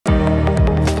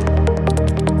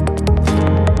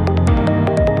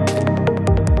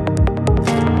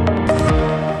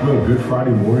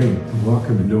Friday morning.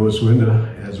 Welcome to Noah's Window.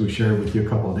 As we shared with you a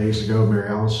couple of days ago, Mary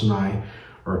Alice and I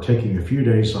are taking a few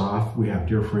days off. We have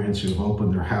dear friends who have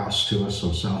opened their house to us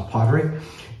on South Padre,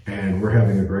 and we're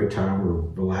having a great time. We're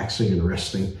relaxing and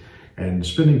resting and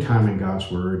spending time in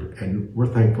God's Word, and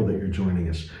we're thankful that you're joining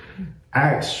us.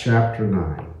 Acts chapter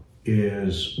 9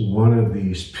 is one of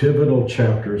these pivotal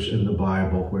chapters in the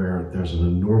Bible where there's an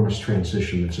enormous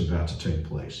transition that's about to take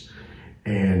place.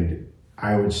 And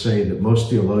I would say that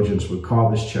most theologians would call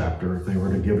this chapter, if they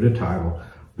were to give it a title,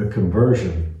 the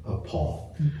conversion of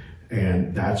Paul.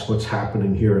 And that's what's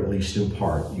happening here, at least in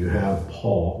part. You have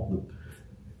Paul,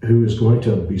 who is going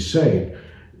to be saved.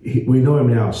 We know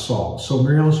him now as Saul. So,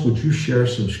 Mary Alice, would you share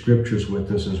some scriptures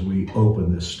with us as we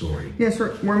open this story? Yes,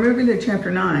 we're moving to chapter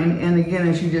 9. And again,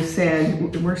 as you just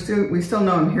said, we still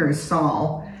know him here as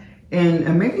Saul.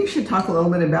 And maybe you should talk a little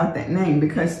bit about that name,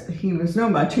 because he was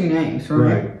known by two names,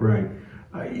 right? Right.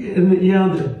 And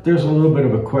there's a little bit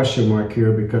of a question mark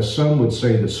here, because some would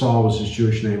say that Saul was his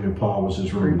Jewish name and Paul was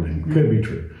his Roman name. Could be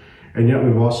true. And yet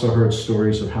we've also heard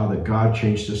stories of how that God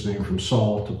changed his name from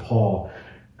Saul to Paul.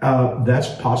 That's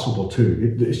possible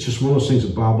too. It's just one of those things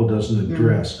the Bible doesn't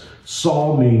address.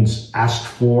 Saul means asked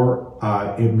for.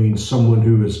 It means someone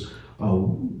who is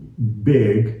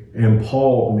big, and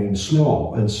Paul means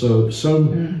small. And so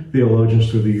some theologians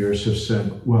through the years have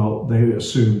said, well, they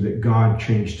assume that God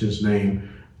changed his name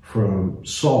from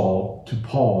Saul to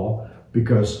Paul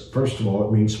because, first of all,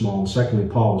 it means small, and secondly,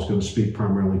 Paul was going to speak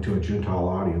primarily to a Gentile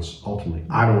audience, ultimately.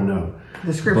 I don't know.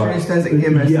 The scripture just doesn't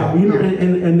give us...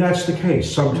 And that's the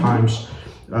case. Sometimes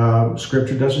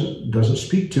scripture doesn't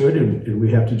speak to it, and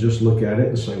we have to just look at it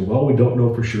and say, well, we don't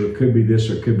know for sure. It could be this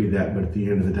or it could be that, but at the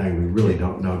end of the day, we really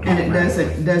don't know. And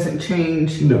it doesn't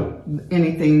change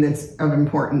anything that's of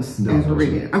importance as we're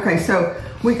reading it. Okay, so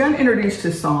we got introduced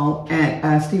to Saul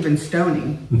at Stephen's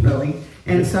stoning, really.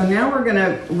 And so now we're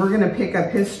gonna pick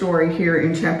up his story here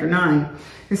in chapter 9.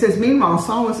 It says, meanwhile,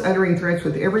 Saul was uttering threats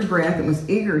with every breath and was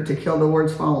eager to kill the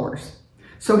Lord's followers.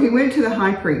 So he went to the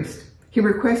high priest. He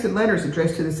requested letters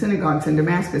addressed to the synagogues in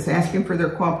Damascus, asking for their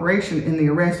cooperation in the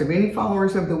arrest of any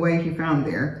followers of the way he found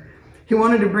there. He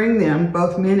wanted to bring them,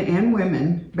 both men and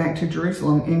women, back to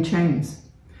Jerusalem in chains.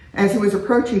 As he was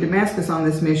approaching Damascus on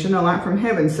this mission, a light from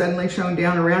heaven suddenly shone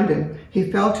down around him.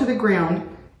 He fell to the ground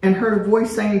and heard a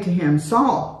voice saying to him,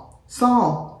 Saul,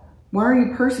 Saul, why are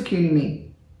you persecuting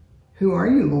me? Who are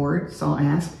you, Lord? Saul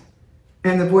asked.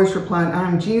 And the voice replied, I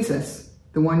am Jesus,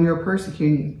 the one you are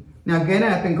persecuting. Now get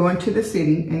up and go into the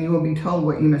city, and you will be told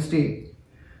what you must do.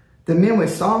 The men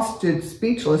with Saul stood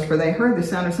speechless, for they heard the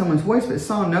sound of someone's voice, but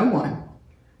saw no one.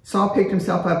 Saul picked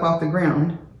himself up off the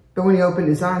ground, but when he opened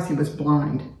his eyes, he was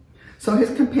blind. So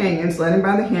his companions led him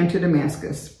by the hand to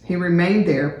Damascus. He remained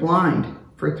there, blind,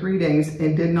 for 3 days,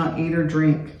 and did not eat or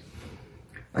drink.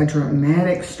 A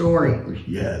dramatic story.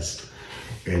 Yes,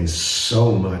 and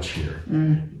so much here.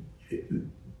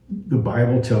 The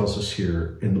Bible tells us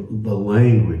here, in the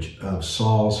language of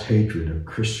Saul's hatred of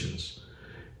Christians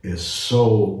is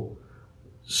so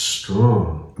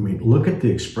strong. I mean, look at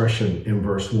the expression in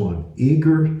verse 1,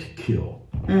 eager to kill.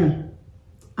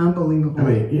 Unbelievable. I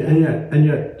mean, and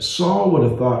yet Saul would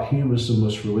have thought he was the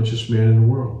most religious man in the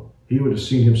world. He would have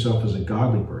seen himself as a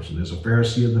godly person, as a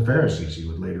Pharisee of the Pharisees, he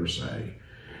would later say.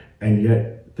 And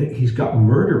yet he's got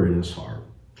murder in his heart.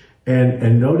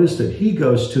 And notice that he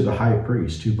goes to the high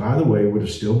priest, who, by the way, would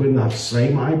have still been the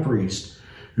same high priest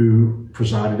who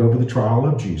presided over the trial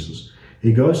of Jesus.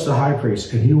 He goes to the high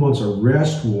priest, and he wants an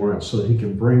arrest warrant so that he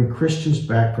can bring Christians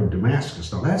back from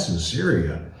Damascus. Now, that's in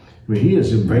Syria. I mean, he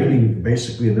is invading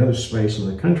basically another space in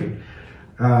the country.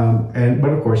 But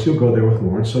of course, he'll go there with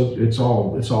warrants, so it's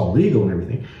all legal and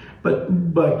everything. But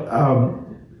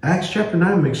Acts chapter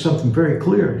 9 makes something very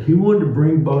clear. He wanted to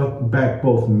bring back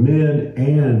both men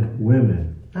and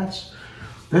women. That's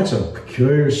a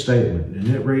peculiar statement,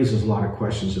 and it raises a lot of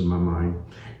questions in my mind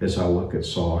as I look at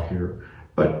Saul here.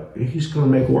 But he's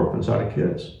going to make orphans out of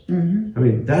kids. I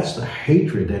mean, that's the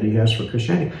hatred that he has for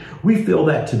Christianity. We feel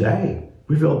that today.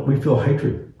 We feel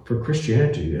hatred for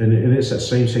Christianity, and it's that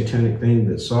same satanic thing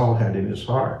that Saul had in his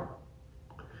heart.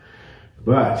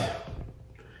 But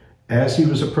as he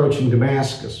was approaching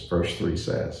Damascus, verse 3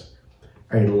 says,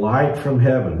 a light from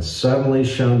heaven suddenly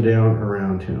shone down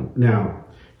around him. Now,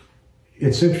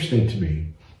 it's interesting to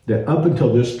me that up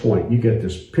until this point, you get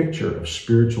this picture of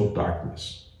spiritual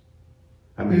darkness.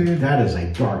 I mean, that is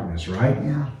a darkness, right?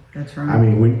 Yeah, that's right. I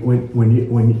mean,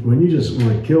 when you just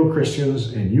want to kill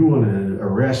Christians and you want to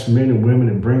arrest men and women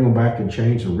and bring them back in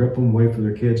chains and rip them away from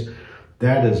their kids,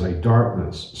 that is a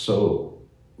darkness. So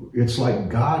it's like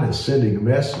God is sending a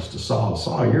message to Saul.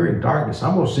 Saul, you're in darkness.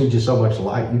 I'm going to send you so much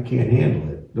light you can't handle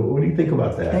it. What do you think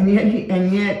about that? And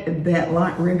yet that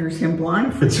light renders him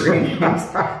blind for 3 days.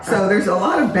 So there's a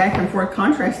lot of back and forth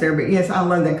contrast there. But yes, I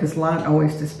love that because light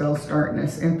always dispels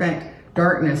darkness. In fact,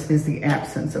 darkness is the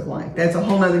absence of light. That's a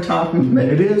whole other topic. But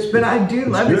it is. But I do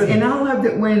love this. And I love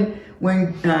that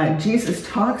when Jesus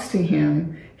talks to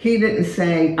him, he didn't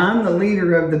say, I'm the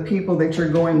leader of the people that you're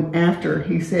going after.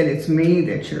 He said, it's me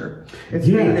that you're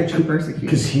persecuting.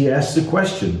 Because he asked the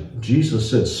question. Jesus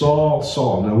said, Saul,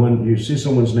 Saul. Now, when you see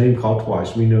someone's name called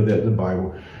twice, we know that in the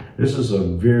Bible. This is a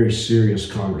very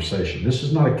serious conversation. This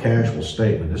is not a casual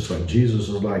statement. It's like Jesus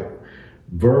is like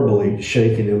verbally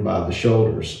shaking him by the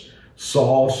shoulders.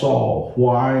 Saul, Saul,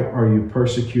 why are you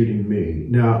persecuting me?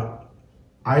 Now,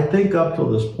 I think up till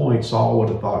this point, Saul would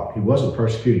have thought he wasn't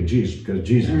persecuting Jesus because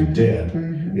Jesus was dead.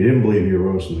 He didn't believe he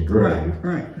arose from the grave.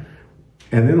 Right.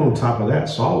 And then on top of that,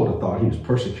 Saul would have thought he was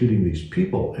persecuting these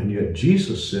people. And yet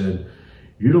Jesus said,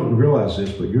 you don't realize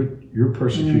this, but you're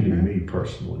persecuting me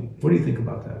personally. What do you think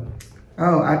about that?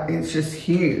 Oh, it's just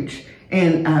huge.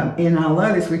 And I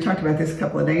love this. We talked about this a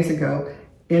couple of days ago.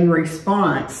 In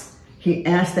response, he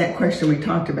asked that question we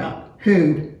talked about.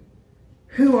 Who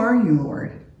are you,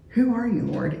 Lord? Who are you,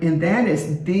 Lord? And that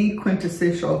is the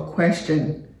quintessential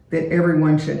question that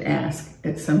everyone should ask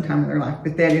at some time in their life.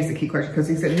 But that is the key question because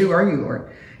he said, who are you,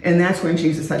 Lord? And that's when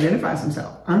Jesus identifies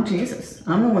himself. I'm Jesus.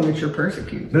 I'm the one that you're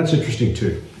persecuting. That's interesting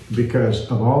too, because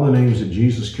of all the names that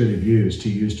Jesus could have used,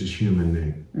 he used his human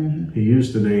name. He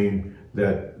used the name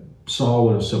that Saul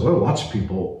would have said, well, lots of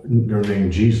people, they're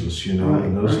named Jesus,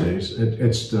 in those days.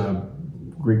 It's the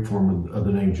Greek form of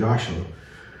the name Joshua.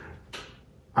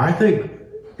 I think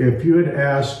if you had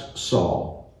asked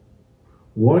Saul,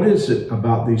 what is it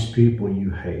about these people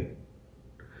you hate?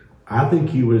 I think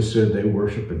he would have said they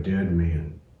worship a dead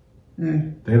man.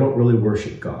 They don't really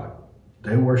worship God.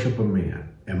 They worship a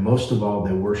man. And most of all,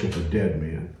 they worship a dead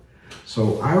man.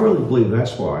 So I really believe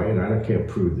that's why, and I can't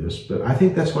prove this, but I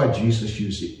think that's why Jesus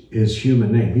used his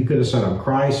human name. He could have said, I'm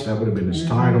Christ. That would have been his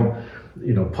title.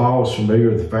 Paul was familiar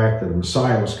with the fact that a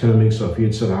Messiah was coming. So if he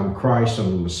had said, I'm Christ,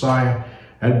 I'm the Messiah,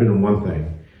 that'd been one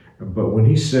thing. But when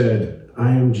he said,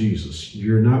 I am Jesus,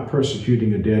 you're not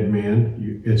persecuting a dead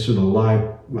man. It's an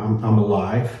alive, I'm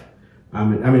alive. I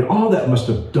mean, all that must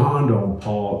have dawned on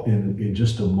Paul in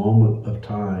just a moment of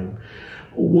time.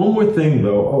 One more thing,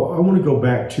 though. I want to go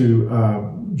back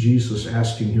to Jesus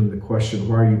asking him the question,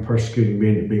 why are you persecuting me,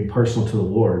 and being personal to the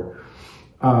Lord.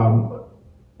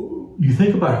 You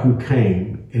think about who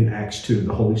came in Acts 2,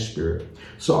 the Holy Spirit.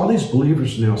 So all these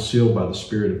believers are now sealed by the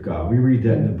Spirit of God. We read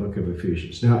that in the book of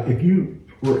Ephesians. Now, if you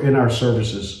were in our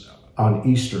services on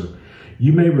Easter,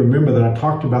 you may remember that I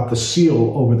talked about the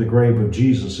seal over the grave of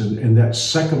Jesus. And that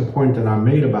second point that I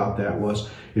made about that was,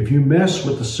 if you mess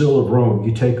with the seal of Rome,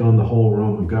 you take on the whole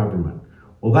Roman government.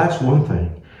 Well, that's one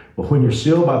thing. But when you're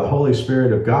sealed by the Holy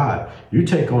Spirit of God, you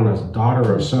take on a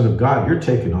daughter or a son of God, you're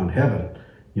taking on heaven.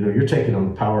 You're taking on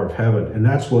the power of heaven. And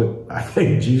that's what I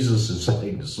think Jesus is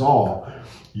saying to Saul.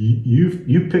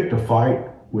 You picked a fight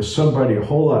with somebody a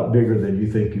whole lot bigger than you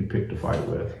think you picked a fight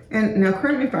with. And now,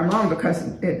 correct me if I'm wrong, because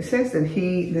it says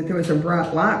that there was a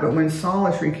bright light, but when Saul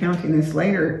is recounting this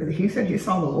later, he said he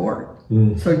saw the Lord.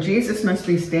 So Jesus must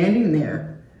be standing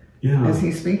there as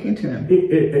he's speaking to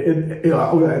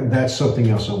him. That's something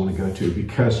else I want to go to,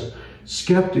 because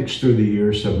skeptics through the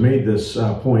years have made this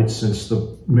point since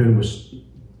the men was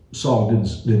Saul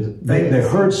didn't they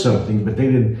heard something, but they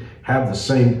didn't have the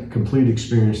same complete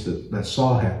experience that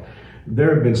Saul had.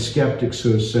 There have been skeptics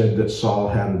who have said that Saul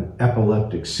had an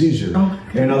epileptic seizure.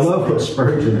 And I love what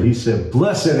Spurgeon, he said,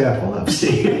 blessed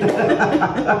epilepsy.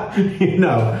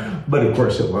 But of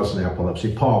course it wasn't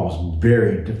epilepsy. Paul was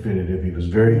very definitive. He was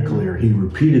very clear. He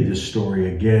repeated this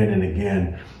story again and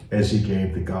again as he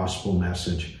gave the gospel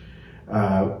message.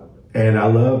 And I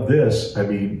love this. I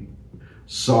mean,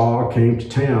 Saul came to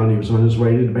town. He was on his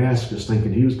way to Damascus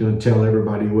thinking he was going to tell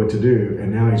everybody what to do.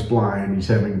 And now he's blind. He's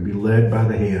having to be led by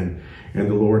the hand. And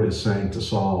the Lord is saying to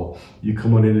Saul, you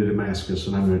come on into Damascus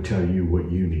and I'm going to tell you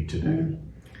what you need to do.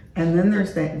 And then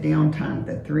there's that downtime,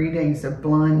 the 3 days of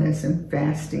blindness and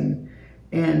fasting.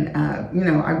 And,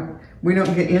 we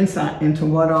don't get insight into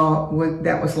what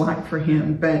that was like for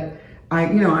him. But,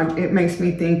 it makes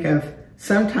me think of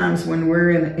sometimes when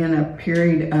we're in a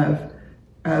period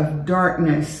of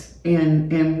darkness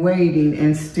and waiting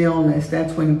and stillness,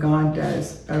 that's when God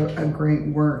does a great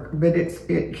work. But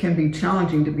it can be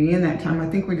challenging to be in that time. I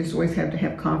think we just always have to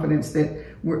have confidence that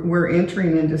we're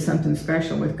entering into something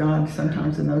special with God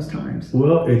sometimes in those times.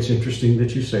 Well, it's interesting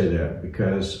that you say that,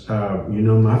 because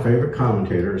my favorite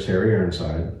commentator is Harry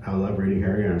Ironside. I love reading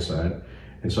Harry Ironside.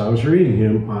 And so I was reading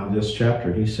him on this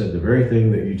chapter. He said the very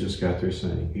thing that you just got through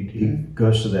saying. He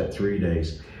goes to that 3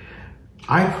 days.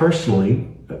 I personally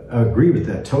agree with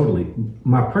that totally.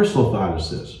 My personal thought is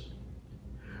this.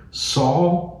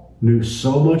 Saul knew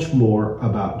so much more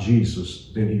about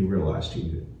Jesus than he realized he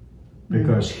knew,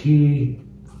 because he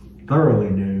thoroughly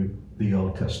knew the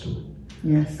Old Testament.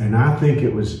 Yes. And I think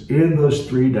it was in those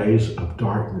 3 days of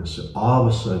darkness that all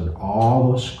of a sudden,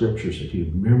 all those scriptures that he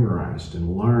had memorized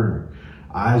and learned,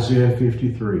 Isaiah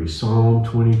 53, Psalm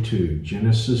 22,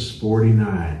 Genesis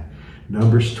 49,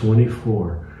 Numbers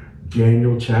 24,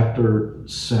 Daniel chapter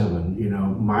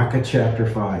 7, Micah chapter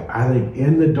 5. I think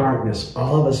in the darkness,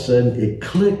 all of a sudden it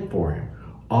clicked for him.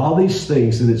 All these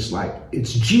things, and it's like,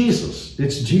 it's Jesus.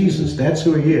 It's Jesus. That's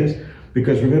who he is.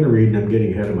 Because we're going to read, and I'm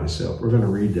getting ahead of myself, we're going to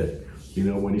read that,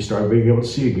 when he started being able to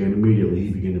see again, immediately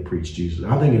he began to preach Jesus.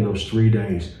 I think in those 3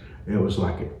 days, it was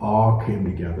like it all came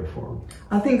together for him.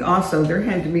 I think also there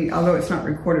had to be, although it's not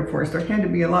recorded for us, there had to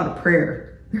be a lot of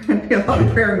prayer. There had to be a lot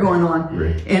of prayer going on.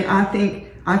 Right. And I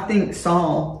think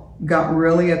Saul got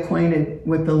really acquainted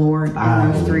with the Lord in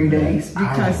those 3 days,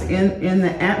 because in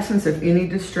the absence of any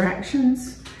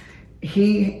distractions,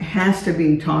 he has to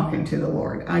be talking to the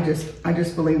Lord. I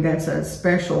just believe that's a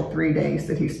special 3 days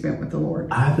that he spent with the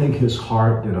Lord. I think his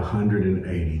heart did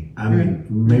 180. I mean,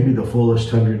 maybe the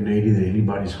fullest 180 that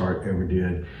anybody's heart ever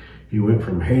did. He went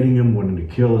from hating him, wanting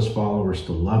to kill his followers,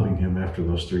 to loving him after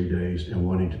those 3 days and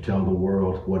wanting to tell the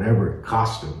world, whatever it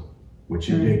cost him, which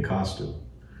it did cost him.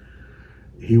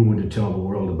 He wanted to tell the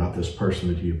world about this person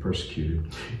that he had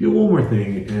persecuted. One more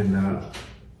thing, and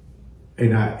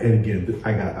again,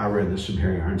 I read this from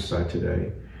Harry Ironside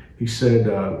today. He said,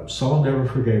 Saul never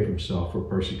forgave himself for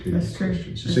persecuting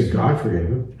Christians. He said God forgave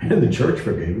him, and the church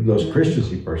forgave him. Those Christians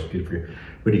he persecuted forgave him.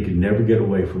 But he could never get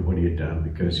away from what he had done,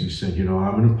 because he said,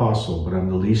 I'm an apostle, but I'm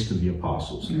the least of the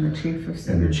apostles. And the chief of sinners.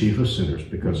 And the chief of sinners,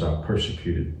 because I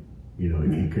persecuted, he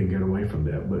couldn't get away from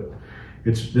that. But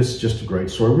this is just a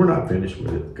great story. We're not finished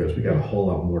with it, because we got a whole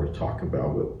lot more to talk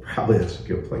about, but probably that's a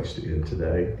good place to end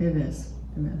today. It is.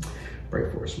 Amen. Pray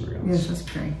for us, Mary Alice. Yes, let's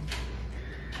pray.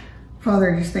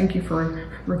 Father, just thank you for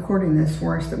recording this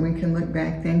for us, that we can look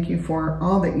back. Thank you for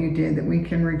all that you did, that we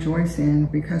can rejoice in,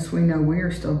 because we know we are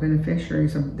still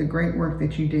beneficiaries of the great work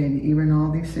that you did, even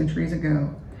all these centuries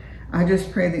ago. I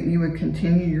just pray that you would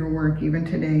continue your work even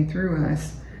today through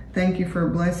us. Thank you for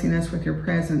blessing us with your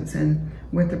presence and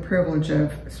with the privilege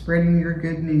of spreading your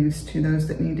good news to those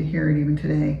that need to hear it even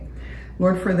today.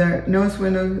 Lord, for the Noah's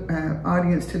Window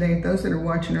audience today, those that are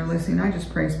watching or listening, I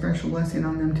just pray a special blessing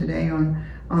on them today, on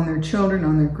their children,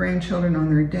 on their grandchildren, on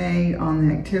their day, on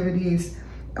the activities,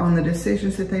 on the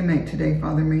decisions that they make today.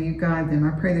 Father, may you guide them.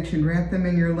 I pray that you'd wrap them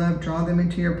in your love, draw them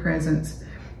into your presence,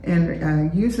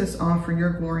 and use us all for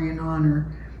your glory and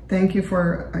honor. Thank you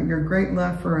for your great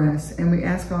love for us, and we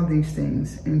ask all these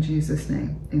things in Jesus'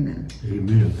 name. Amen.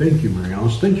 Amen. Thank you, Mary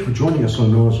Alice. Thank you for joining us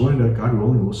on Noah's Window. God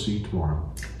willing, we'll see you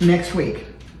tomorrow. Next week.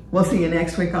 We'll see you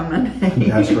next week on Monday.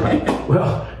 That's right.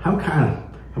 Well, I'm kind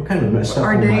of messed up.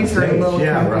 Our days are a little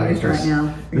confused right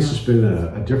now. This has been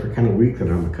a different kind of week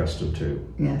than I'm accustomed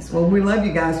to. Yes. Well, we love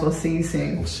you guys. We'll see you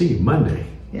soon. We'll see you Monday.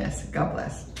 Yes. God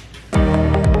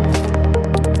bless.